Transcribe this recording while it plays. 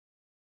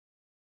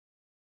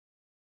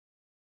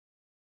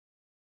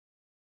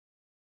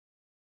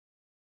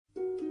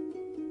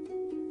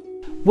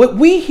What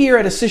we here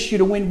at Assist You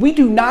to Win, we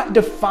do not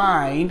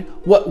define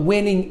what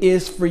winning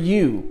is for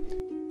you.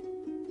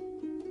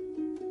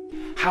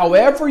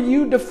 However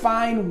you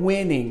define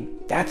winning,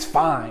 that's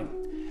fine.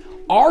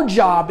 Our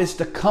job is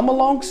to come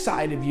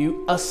alongside of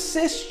you,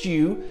 assist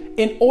you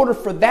in order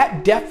for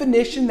that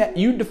definition that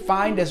you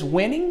defined as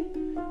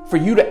winning, for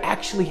you to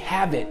actually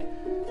have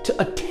it,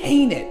 to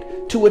attain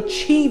it, to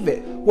achieve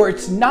it, where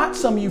it's not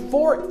some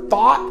euphoric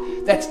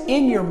thought that's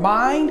in your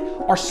mind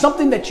or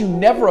something that you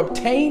never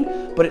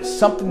obtained, but it's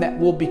something that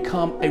will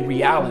become a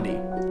reality.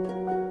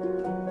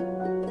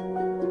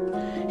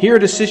 Here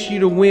at Assist You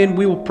to Win,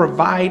 we will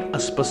provide a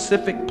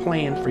specific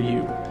plan for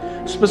you.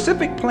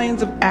 Specific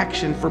plans of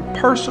action for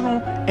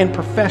personal and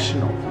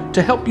professional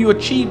to help you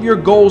achieve your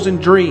goals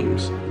and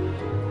dreams.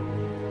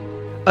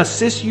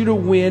 Assist You to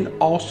Win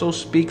also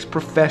speaks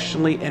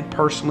professionally and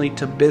personally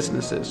to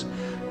businesses,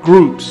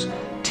 groups,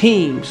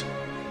 teams,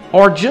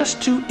 or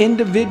just to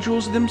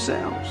individuals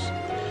themselves.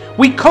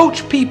 We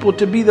coach people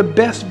to be the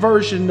best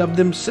version of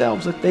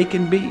themselves that they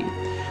can be.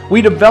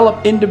 We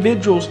develop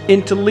individuals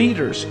into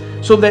leaders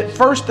so that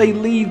first they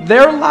lead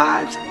their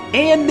lives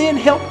and then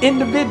help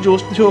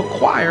individuals to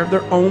acquire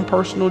their own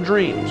personal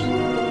dreams.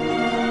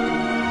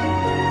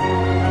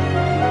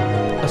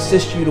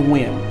 Assist You to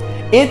Win.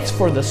 It's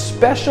for the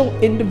special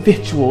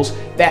individuals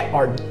that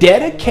are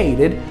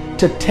dedicated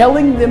to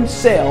telling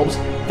themselves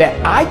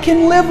that I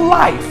can live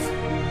life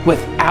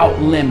without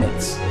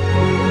limits.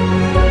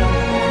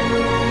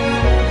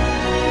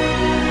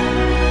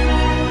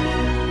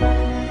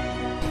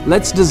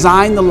 Let's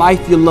design the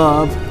life you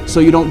love so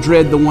you don't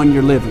dread the one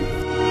you're living.